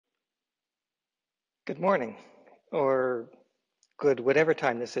Good morning, or good whatever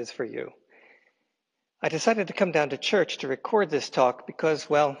time this is for you. I decided to come down to church to record this talk because,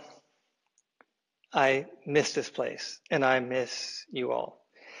 well, I miss this place and I miss you all.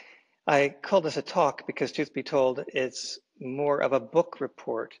 I call this a talk because, truth be told, it's more of a book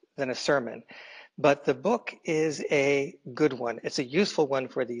report than a sermon. But the book is a good one. It's a useful one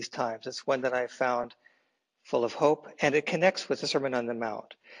for these times. It's one that I found full of hope, and it connects with the Sermon on the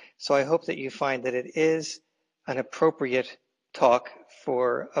Mount. So I hope that you find that it is an appropriate talk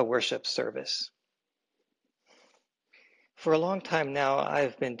for a worship service. For a long time now,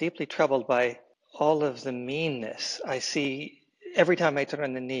 I've been deeply troubled by all of the meanness I see every time I turn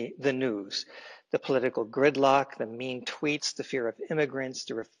on the news. The political gridlock, the mean tweets, the fear of immigrants,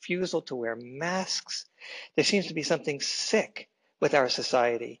 the refusal to wear masks. There seems to be something sick with our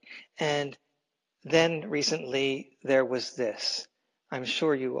society. And then recently there was this. I'm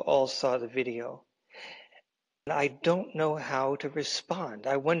sure you all saw the video. And I don't know how to respond.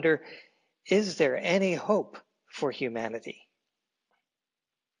 I wonder, is there any hope for humanity?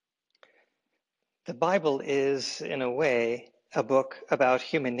 The Bible is, in a way, a book about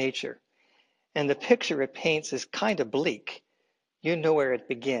human nature. And the picture it paints is kind of bleak. You know where it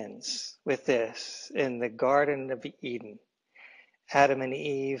begins with this in the Garden of Eden. Adam and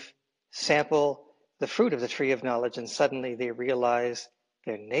Eve sample the fruit of the tree of knowledge, and suddenly they realize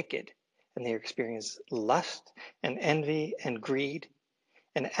they're naked and they experience lust and envy and greed.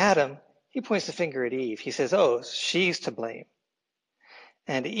 And Adam, he points the finger at Eve. He says, oh, she's to blame.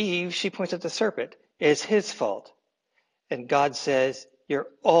 And Eve, she points at the serpent. It's his fault. And God says, you're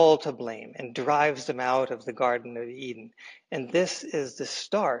all to blame, and drives them out of the Garden of Eden. And this is the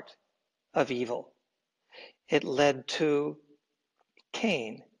start of evil. It led to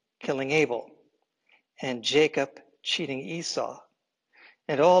Cain killing Abel, and Jacob cheating Esau,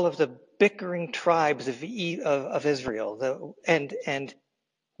 and all of the bickering tribes of Israel, and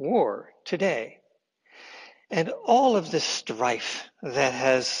war today. And all of this strife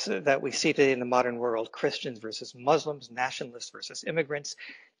that we see today in the modern world, Christians versus Muslims, nationalists versus immigrants,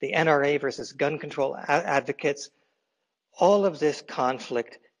 the NRA versus gun control advocates, all of this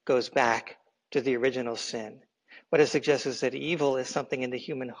conflict goes back to the original sin. What it suggests is that evil is something in the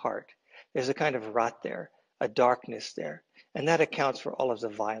human heart. There's a kind of rot there, a darkness there, and that accounts for all of the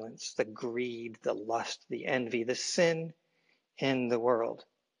violence, the greed, the lust, the envy, the sin in the world.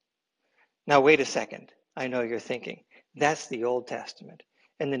 Now, wait a second. I know you're thinking, that's the Old Testament.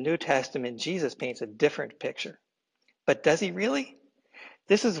 In the New Testament, Jesus paints a different picture. But does he really?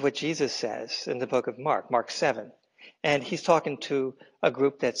 This is what Jesus says in the book of Mark 7. And he's talking to a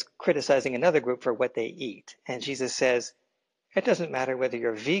group that's criticizing another group for what they eat. And Jesus says, it doesn't matter whether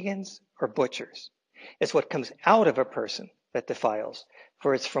you're vegans or butchers. It's what comes out of a person that defiles.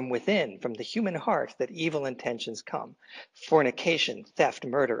 For it's from within, from the human heart, that evil intentions come. Fornication, theft,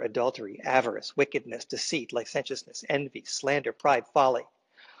 murder, adultery, avarice, wickedness, deceit, licentiousness, envy, slander, pride, folly.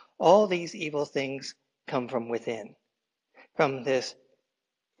 All these evil things come from within, from this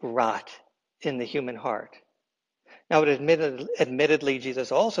rot in the human heart. Now, admittedly,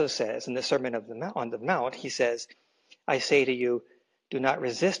 Jesus also says in the Sermon on the Mount, he says, I say to you, do not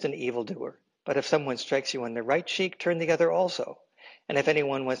resist an evildoer, but if someone strikes you on the right cheek, turn the other also. And if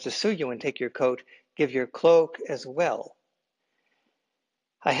anyone wants to sue you and take your coat, give your cloak as well.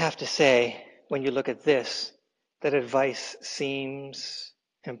 I have to say, when you look at this, that advice seems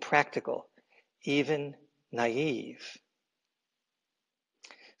impractical, even naive.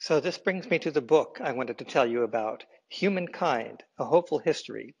 So this brings me to the book I wanted to tell you about, Humankind, A Hopeful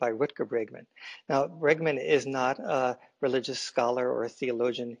History by Rutger Bregman. Now, Bregman is not a religious scholar or a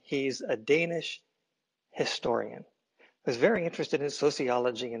theologian. He's a Danish historian who's very interested in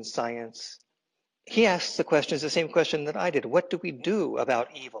sociology and science. He asks the same question that I did. What do we do about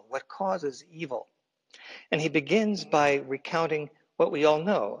evil? What causes evil? And he begins by recounting what we all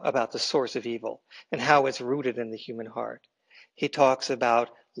know about the source of evil and how it's rooted in the human heart. He talks about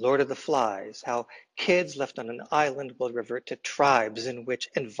Lord of the Flies, how kids left on an island will revert to tribes and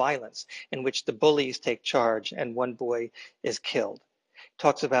violence in which the bullies take charge and one boy is killed.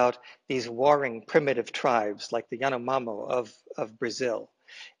 Talks about these warring primitive tribes like the Yanomamo of Brazil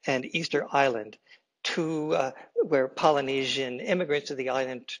and Easter Island, where Polynesian immigrants to the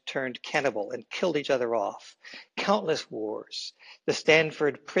island turned cannibal and killed each other off. Countless wars, the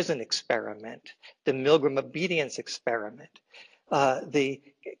Stanford prison experiment, the Milgram obedience experiment, the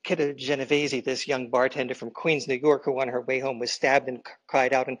Kidda Genovese, this young bartender from Queens, New York, who on her way home was stabbed and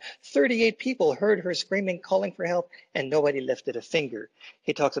cried out, and 38 people heard her screaming, calling for help, and nobody lifted a finger.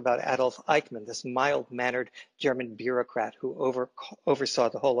 He talks about Adolf Eichmann, this mild-mannered German bureaucrat who oversaw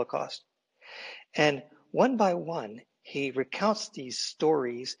the Holocaust. And one by one, he recounts these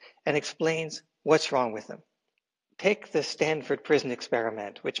stories and explains what's wrong with them. Take the Stanford prison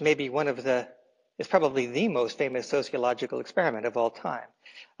experiment, which may be is probably the most famous sociological experiment of all time,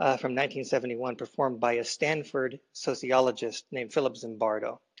 from 1971, performed by a Stanford sociologist named Philip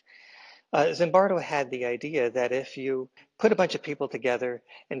Zimbardo. Zimbardo had the idea that if you put a bunch of people together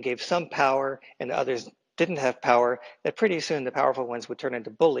and gave some power and others didn't have power, that pretty soon the powerful ones would turn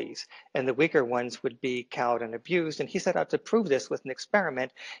into bullies and the weaker ones would be cowed and abused. And he set out to prove this with an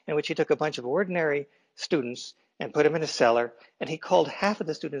experiment in which he took a bunch of ordinary students and put them in a cellar, and he called half of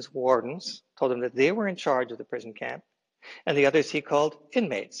the students wardens, told them that they were in charge of the prison camp, and the others he called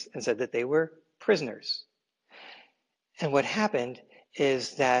inmates and said that they were prisoners. And what happened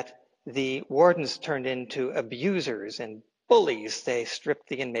is that the wardens turned into abusers and bullies. They stripped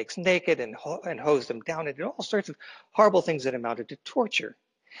the inmates naked and hosed them down and did all sorts of horrible things that amounted to torture.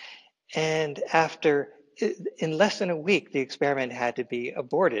 And in less than a week, the experiment had to be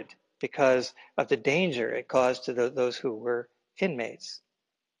aborted because of the danger it caused to those who were inmates.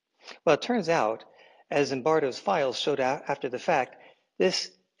 Well, it turns out, as Zimbardo's files showed out after the fact, this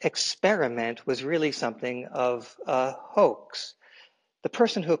experiment was really something of a hoax. The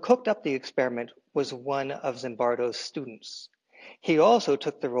person who cooked up the experiment was one of Zimbardo's students. He also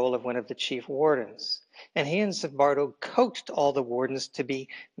took the role of one of the chief wardens, and he and Zimbardo coached all the wardens to be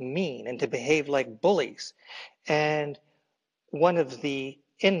mean and to behave like bullies. And one of the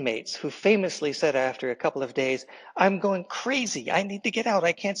inmates, who famously said after a couple of days, "I'm going crazy, I need to get out,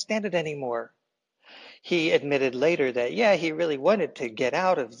 I can't stand it anymore." He admitted later that, yeah, he really wanted to get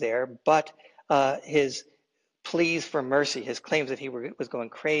out of there, but his pleas for mercy, his claims that he was going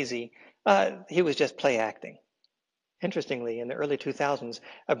crazy, he was just play acting. Interestingly, in the early 2000s,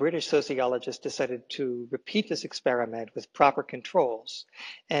 a British sociologist decided to repeat this experiment with proper controls,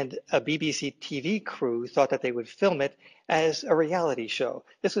 and a BBC TV crew thought that they would film it as a reality show.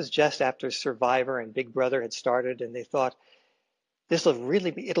 This was just after Survivor and Big Brother had started, and they thought,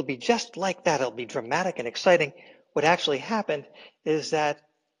 it'll be just like that. It'll be dramatic and exciting. What actually happened is that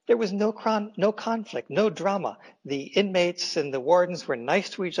there was no conflict, no drama. The inmates and the wardens were nice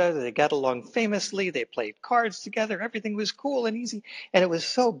to each other. They got along famously. They played cards together. Everything was cool and easy. And it was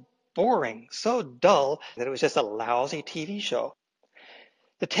so boring, so dull, that it was just a lousy TV show.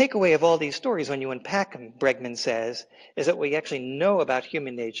 The takeaway of all these stories, when you unpack them, Bregman says, is that what we actually know about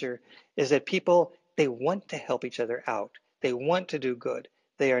human nature is that people, they want to help each other out. They want to do good.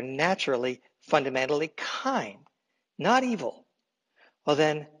 They are naturally, fundamentally kind, not evil. Well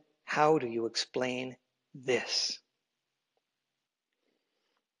then, how do you explain this?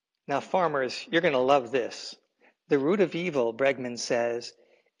 Now, farmers, you're going to love this. The root of evil, Bregman says,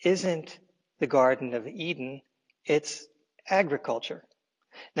 isn't the Garden of Eden, it's agriculture.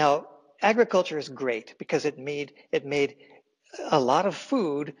 Now, agriculture is great because it made a lot of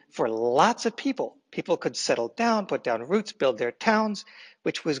food for lots of people. People could settle down, put down roots, build their towns,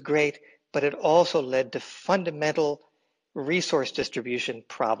 which was great, but it also led to fundamental resource distribution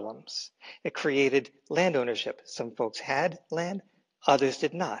problems. It created land ownership. Some folks had land, others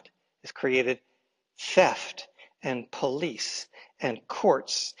did not. It created theft and police and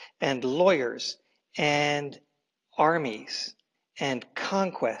courts and lawyers and armies and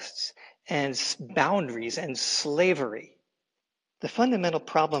conquests and boundaries and slavery. The fundamental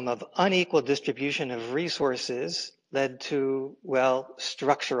problem of unequal distribution of resources led to, well,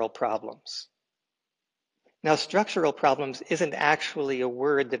 structural problems. Now, structural problems isn't actually a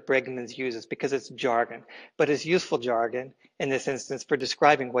word that Bregman uses because it's jargon, but it's useful jargon in this instance for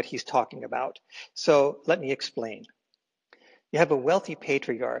describing what he's talking about. So let me explain. You have a wealthy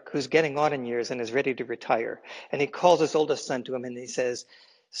patriarch who's getting on in years and is ready to retire. And he calls his oldest son to him and he says,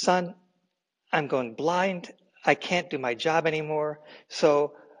 "Son, I'm going blind. I can't do my job anymore.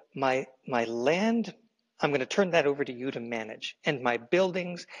 So my land, I'm going to turn that over to you to manage. And my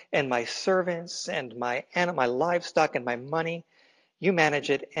buildings and my servants and my livestock and my money, you manage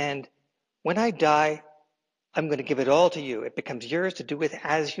it. And when I die, I'm going to give it all to you. It becomes yours to do with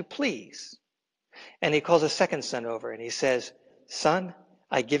as you please." And he calls a second son over and he says, "Son,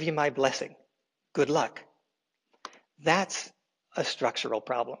 I give you my blessing. Good luck." That's a structural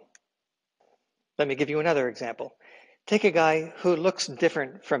problem. Let me give you another example. Take a guy who looks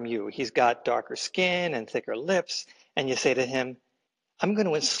different from you. He's got darker skin and thicker lips, and you say to him, "I'm going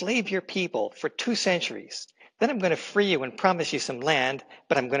to enslave your people for 2 centuries. Then I'm going to free you and promise you some land,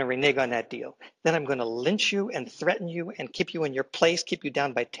 but I'm going to renege on that deal. Then I'm going to lynch you and threaten you and keep you in your place, keep you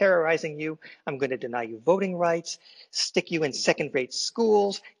down by terrorizing you. I'm going to deny you voting rights, stick you in second-rate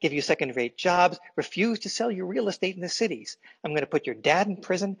schools, give you second-rate jobs, refuse to sell you real estate in the cities. I'm going to put your dad in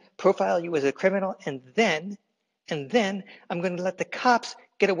prison, profile you as a criminal, and then I'm going to let the cops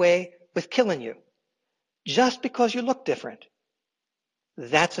get away with killing you just because you look different.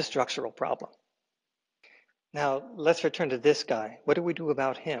 That's a structural problem. Now, let's return to this guy. What do we do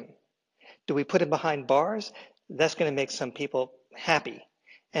about him? Do we put him behind bars? That's going to make some people happy.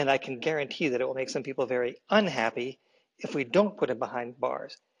 And I can guarantee that it will make some people very unhappy if we don't put him behind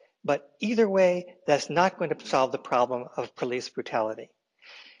bars. But either way, that's not going to solve the problem of police brutality.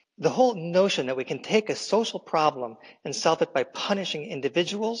 The whole notion that we can take a social problem and solve it by punishing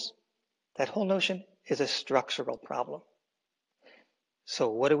individuals, that whole notion is a structural problem. So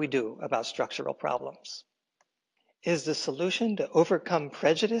what do we do about structural problems? Is the solution to overcome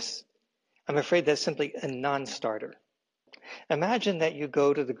prejudice? I'm afraid that's simply a non-starter. Imagine that you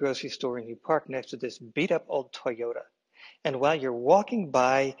go to the grocery store and you park next to this beat-up old Toyota. And while you're walking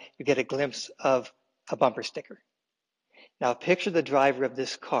by, you get a glimpse of a bumper sticker. Now picture the driver of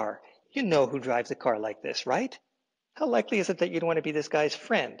this car. You know who drives a car like this, right? How likely is it that you'd want to be this guy's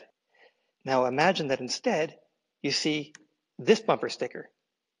friend? Now imagine that instead you see this bumper sticker.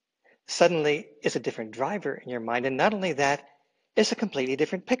 Suddenly, it's a different driver in your mind. And not only that, it's a completely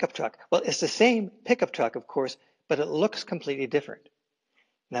different pickup truck. Well, it's the same pickup truck, of course, but it looks completely different.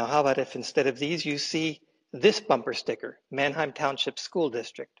 Now, how about if instead of these, you see this bumper sticker, Manheim Township School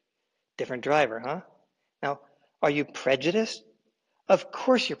District? Different driver, huh? Now, are you prejudiced? Of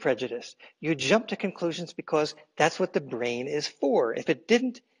course you're prejudiced. You jump to conclusions because that's what the brain is for. If it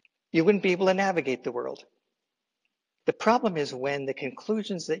didn't, you wouldn't be able to navigate the world. The problem is when the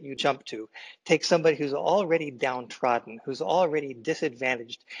conclusions that you jump to take somebody who's already downtrodden, who's already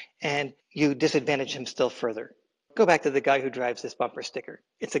disadvantaged, and you disadvantage him still further. Go back to the guy who drives this bumper sticker.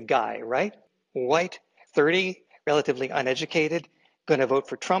 It's a guy, right? White, 30, relatively uneducated, going to vote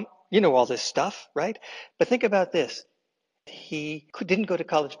for Trump. You know all this stuff, right? But think about this. He didn't go to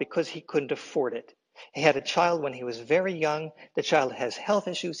college because he couldn't afford it. He had a child when he was very young. The child has health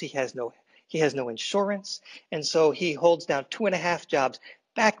issues. He has no insurance. And so he holds down 2.5 jobs,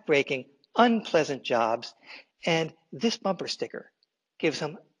 backbreaking, unpleasant jobs. And this bumper sticker gives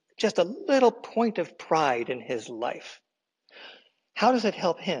him just a little point of pride in his life. How does it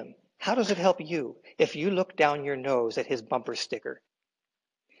help him? How does it help you if you look down your nose at his bumper sticker?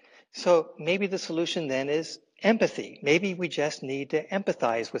 So maybe the solution then is empathy. Maybe we just need to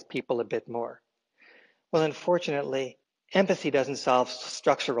empathize with people a bit more. Well, unfortunately, empathy doesn't solve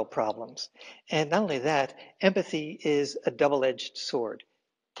structural problems. And not only that, empathy is a double-edged sword.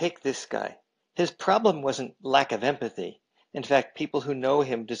 Take this guy. His problem wasn't lack of empathy. In fact, people who know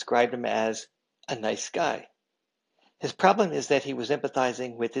him described him as a nice guy. His problem is that he was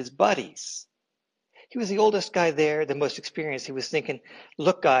empathizing with his buddies. He was the oldest guy there, the most experienced. He was thinking,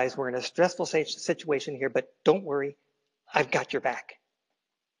 look, guys, we're in a stressful situation here, but don't worry, I've got your back.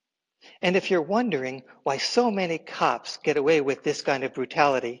 And if you're wondering why so many cops get away with this kind of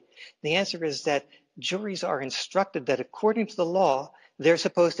brutality, the answer is that juries are instructed that according to the law, they're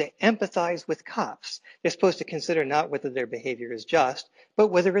supposed to empathize with cops. They're supposed to consider not whether their behavior is just, but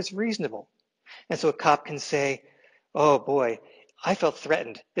whether it's reasonable. And so a cop can say, oh boy, I felt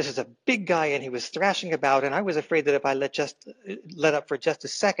threatened. This is a big guy and he was thrashing about, and I was afraid that if I let up for just a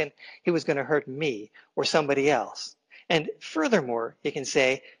second, he was going to hurt me or somebody else. And furthermore, he can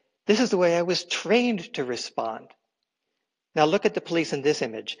say, this is the way I was trained to respond. Now look at the police in this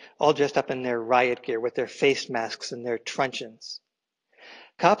image, all dressed up in their riot gear with their face masks and their truncheons.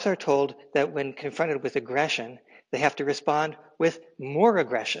 Cops are told that when confronted with aggression, they have to respond with more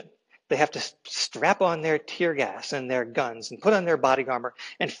aggression. They have to strap on their tear gas and their guns and put on their body armor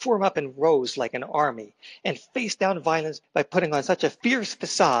and form up in rows like an army and face down violence by putting on such a fierce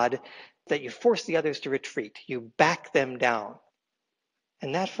facade that you force the others to retreat. You back them down.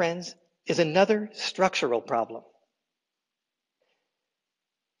 And that, friends, is another structural problem.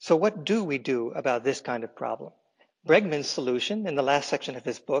 So what do we do about this kind of problem? Bregman's solution in the last section of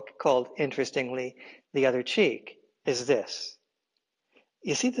his book, called, interestingly, The Other Cheek, is this.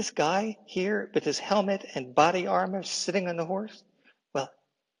 You see this guy here with his helmet and body armor sitting on the horse? Well,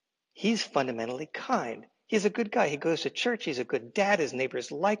 he's fundamentally kind. He's a good guy. He goes to church. He's a good dad. His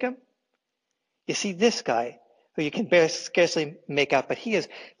neighbors like him. You see this guy, who you can scarcely make out, but he is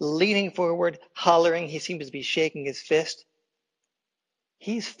leaning forward, hollering. He seems to be shaking his fist.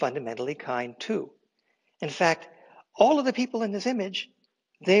 He's fundamentally kind too. In fact, all of the people in this image,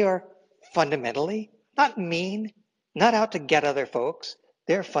 they are fundamentally Not mean, not out to get other folks.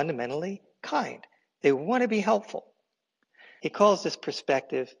 They're fundamentally kind. They want to be helpful. He calls this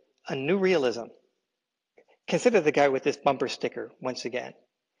perspective a new realism. Consider the guy with this bumper sticker once again.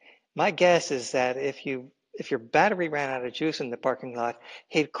 My guess is that if your battery ran out of juice in the parking lot,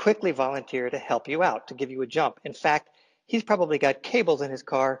 he'd quickly volunteer to help you out, to give you a jump. In fact, he's probably got cables in his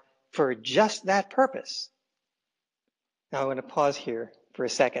car for just that purpose. Now I want to pause here for a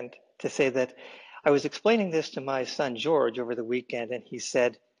second to say that I was explaining this to my son George over the weekend, and he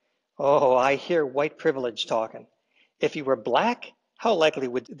said, "Oh, I hear white privilege talking. If you were black, how likely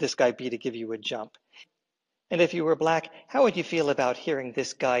would this guy be to give you a jump? And if you were black, how would you feel about hearing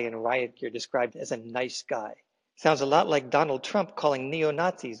this guy in riot gear described as a nice guy?" Sounds a lot like Donald Trump calling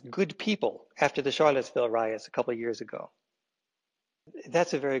neo-Nazis good people after the Charlottesville riots a couple of years ago.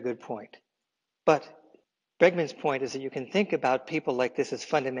 That's a very good point. But Bregman's point is that you can think about people like this as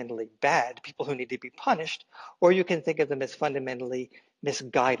fundamentally bad, people who need to be punished, or you can think of them as fundamentally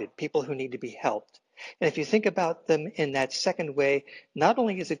misguided, people who need to be helped. And if you think about them in that second way, not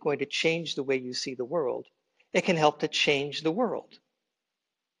only is it going to change the way you see the world, it can help to change the world.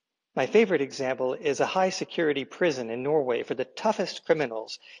 My favorite example is a high security prison in Norway for the toughest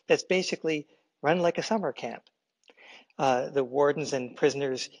criminals that's basically run like a summer camp. The wardens and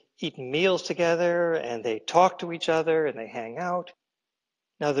prisoners eat meals together, and they talk to each other, and they hang out.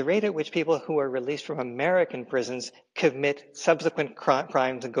 Now, the rate at which people who are released from American prisons commit subsequent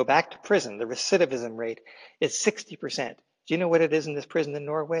crimes and go back to prison, the recidivism rate, is 60%. Do you know what it is in this prison in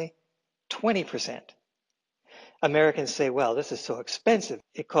Norway? 20%. Americans say, well, this is so expensive.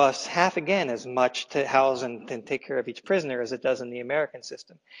 It costs half again as much to house and take care of each prisoner as it does in the American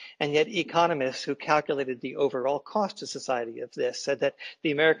system. And yet economists who calculated the overall cost to society of this said that the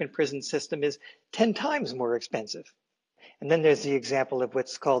American prison system is 10 times more expensive. And then there's the example of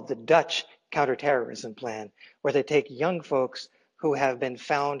what's called the Dutch counterterrorism plan, where they take young folks who have been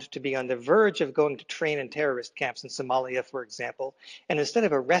found to be on the verge of going to train in terrorist camps in Somalia, for example, and instead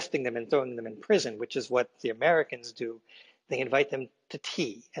of arresting them and throwing them in prison, which is what the Americans do, they invite them to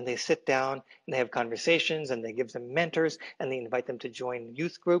tea, and they sit down and they have conversations, and they give them mentors, and they invite them to join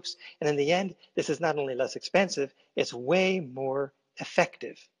youth groups. And in the end, this is not only less expensive, it's way more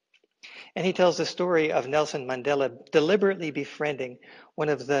effective. And he tells the story of Nelson Mandela deliberately befriending one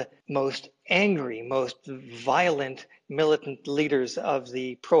of the most angry, most violent militant leaders of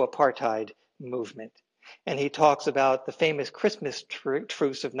the pro-apartheid movement. And he talks about the famous Christmas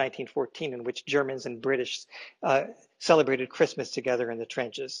truce of 1914, in which Germans and British celebrated Christmas together in the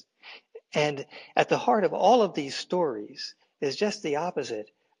trenches. And at the heart of all of these stories is just the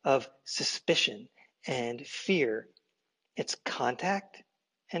opposite of suspicion and fear. It's contact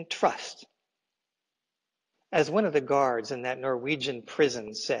and trust. As one of the guards in that Norwegian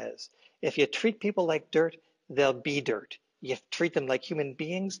prison says, if you treat people like dirt, they'll be dirt. You treat them like human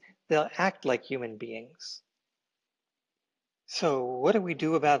beings, they'll act like human beings. So what do we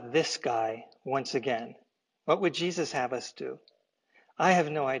do about this guy once again? What would Jesus have us do? I have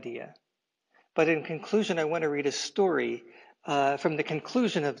no idea. But in conclusion, I want to read a story from the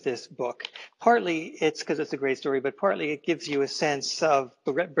conclusion of this book. Partly it's because it's a great story, but partly it gives you a sense of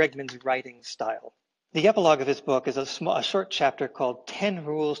Bregman's writing style. The epilogue of his book is a short chapter called 10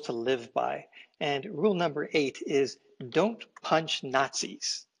 Rules to Live By. And rule number 8 is don't punch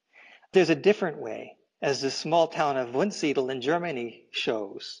Nazis. There's a different way, as the small town of Wunsiedel in Germany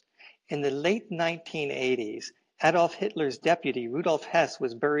shows. In the late 1980s, Adolf Hitler's deputy, Rudolf Hess,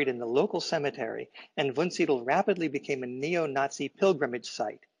 was buried in the local cemetery, and Wunsiedel rapidly became a neo-Nazi pilgrimage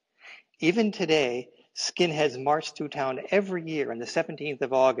site. Even today, skinheads march through town every year on the 17th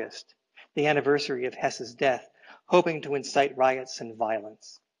of August, the anniversary of Hess's death, hoping to incite riots and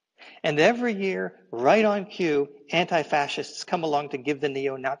violence. And every year, right on cue, anti-fascists come along to give the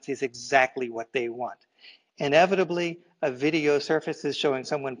neo-Nazis exactly what they want. Inevitably, a video surfaces showing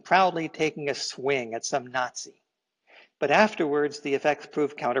someone proudly taking a swing at some Nazi. But afterwards, the effects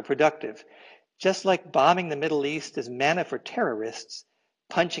prove counterproductive. Just like bombing the Middle East is manna for terrorists,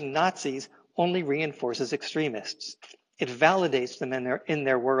 punching Nazis only reinforces extremists. It validates them in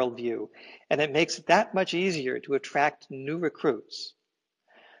their worldview, and it makes it that much easier to attract new recruits.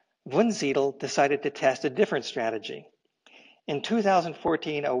 Wunsiedel decided to test a different strategy. In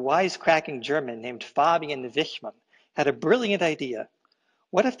 2014, a wisecracking German named Fabian Wichmann had a brilliant idea.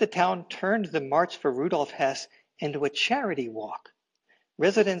 What if the town turned the March for Rudolf Hess into a charity walk?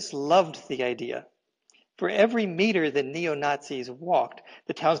 Residents loved the idea. For every meter the neo-Nazis walked,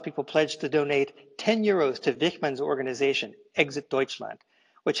 the townspeople pledged to donate 10 euros to Wichmann's organization, Exit Deutschland,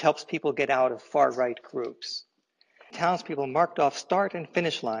 which helps people get out of far-right groups. Townspeople marked off start and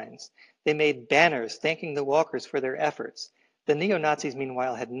finish lines. They made banners thanking the walkers for their efforts. The neo-Nazis,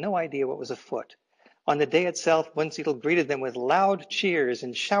 meanwhile, had no idea what was afoot. On the day itself, Wunsiedel greeted them with loud cheers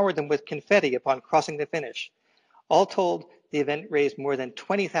and showered them with confetti upon crossing the finish. All told, the event raised more than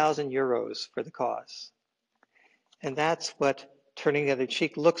 20,000 euros for the cause. And that's what turning the other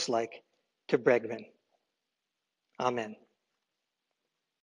cheek looks like to Bregman. Amen.